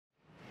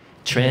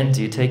Tran,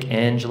 do you take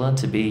Angela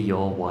to be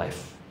your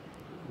wife?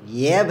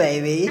 Yeah,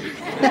 baby.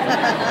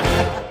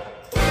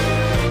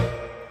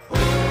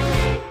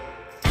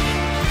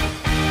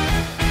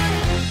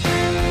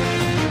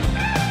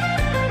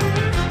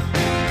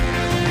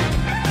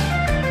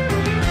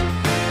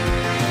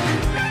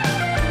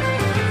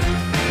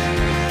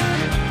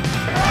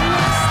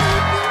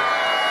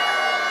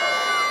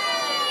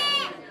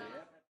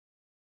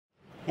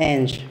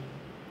 Ange,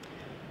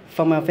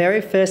 from our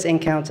very first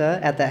encounter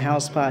at that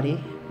house party,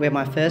 where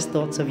my first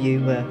thoughts of you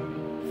were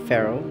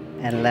feral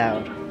and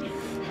loud,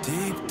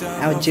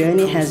 our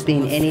journey has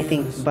been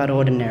anything but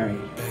ordinary.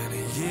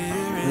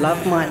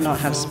 Love might not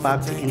have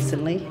sparked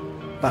instantly,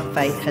 but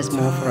fate has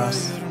more for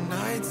us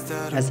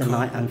as the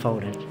night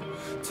unfolded.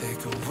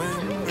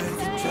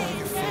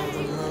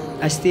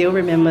 I still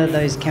remember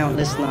those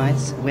countless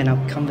nights when our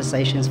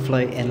conversations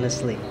flowed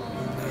endlessly,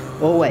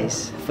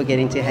 always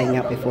forgetting to hang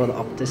up before the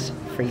Optus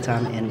free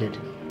time ended.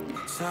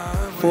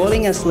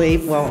 Falling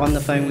asleep while on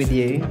the phone with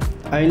you,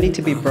 only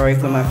to be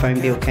broke when my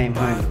phone bill came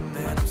home,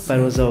 but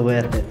it was all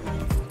worth it.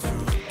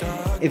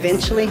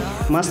 Eventually,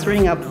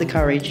 mustering up the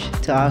courage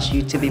to ask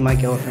you to be my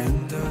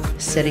girlfriend,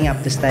 setting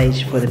up the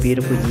stage for the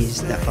beautiful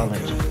years that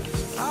followed.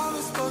 I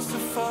was supposed to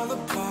fall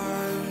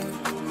apart.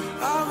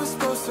 I was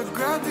supposed to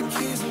grab the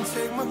keys and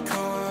take my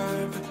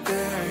car, but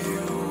there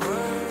you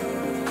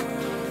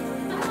were.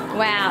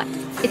 Wow,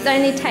 it's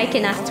only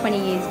taken us 20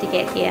 years to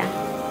get here.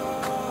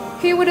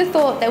 Who would have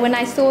thought that when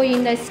I saw you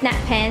in those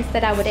snap pants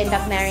that I would end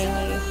up marrying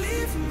you?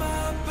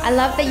 I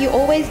love that you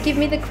always give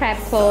me the crab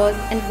claws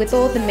and with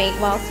all the meat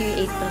whilst you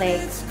eat the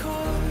legs.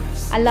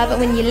 I love it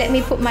when you let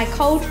me put my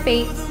cold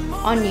feet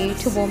on you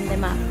to warm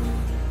them up.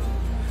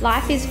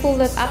 Life is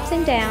full of ups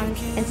and downs,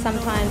 and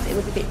sometimes it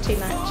was a bit too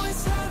much.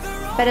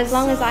 But as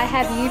long as I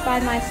have you by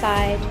my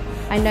side,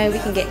 I know we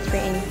can get through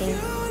anything.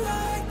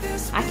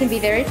 I can be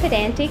very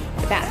pedantic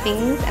about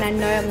things, and I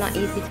know I'm not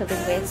easy to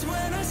live with.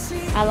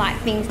 I like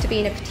things to be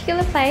in a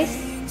particular place,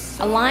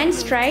 aligned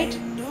straight,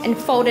 and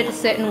folded a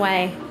certain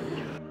way.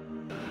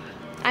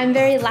 I'm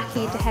very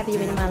lucky to have you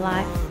in my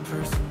life.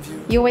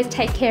 You always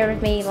take care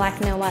of me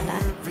like no other.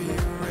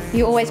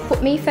 You always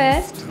put me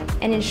first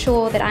and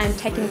ensure that I am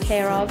taken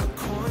care of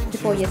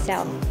before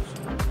yourself.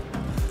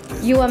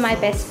 You are my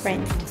best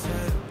friend.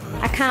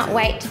 I can't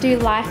wait to do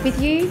life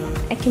with you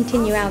and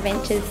continue our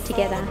ventures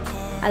together.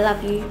 I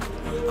love you.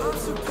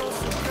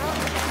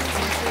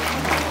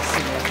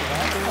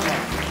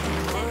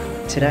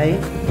 Today,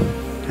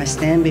 I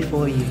stand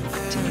before you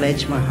to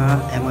pledge my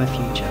heart and my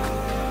future.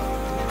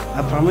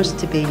 I promise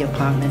to be your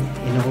partner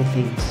in all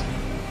things,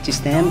 to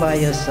stand by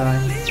your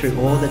side through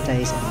all the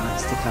days and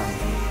nights to come.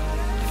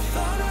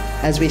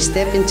 As we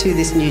step into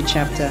this new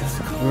chapter,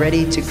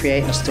 ready to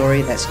create a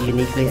story that's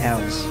uniquely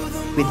ours,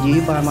 with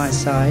you by my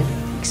side,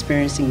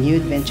 experiencing new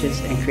adventures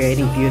and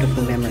creating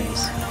beautiful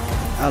memories.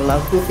 Our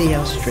love will be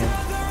our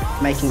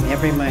strength, making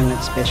every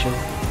moment special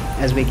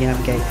as we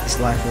navigate this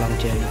lifelong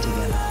journey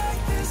together.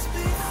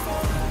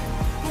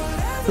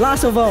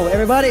 Last of all,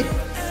 everybody,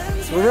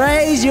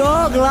 raise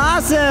your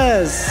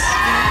glasses.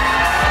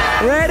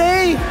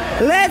 Ready?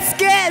 Let's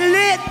get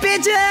lit,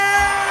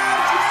 bitches!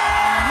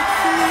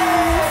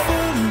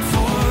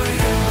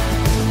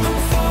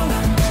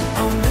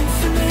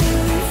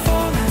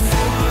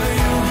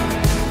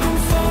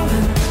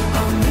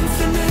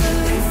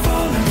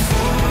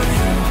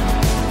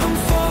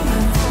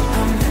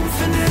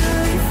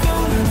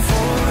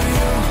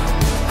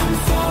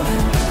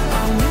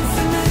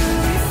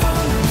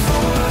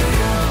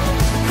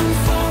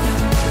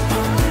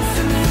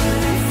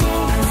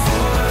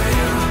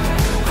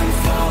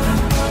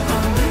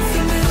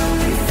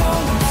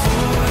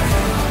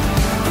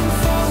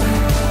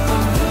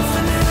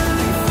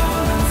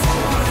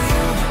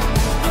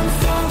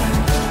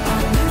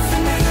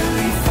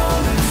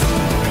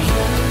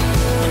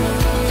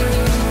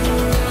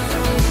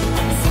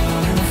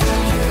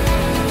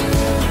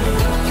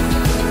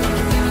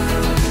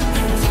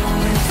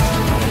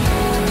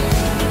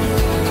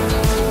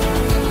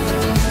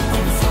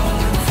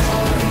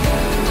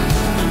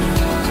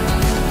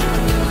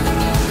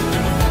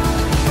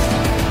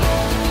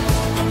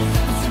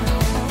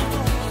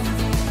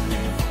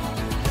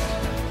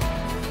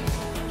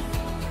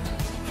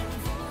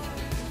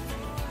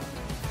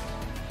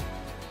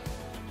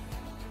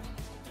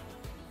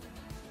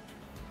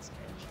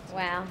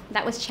 Wow,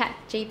 that was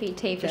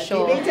ChatGPT for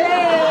sure. GPT!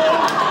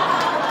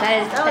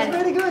 That was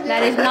pretty good, yeah.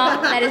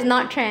 That is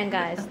not Tran,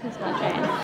 guys. That's not Tran.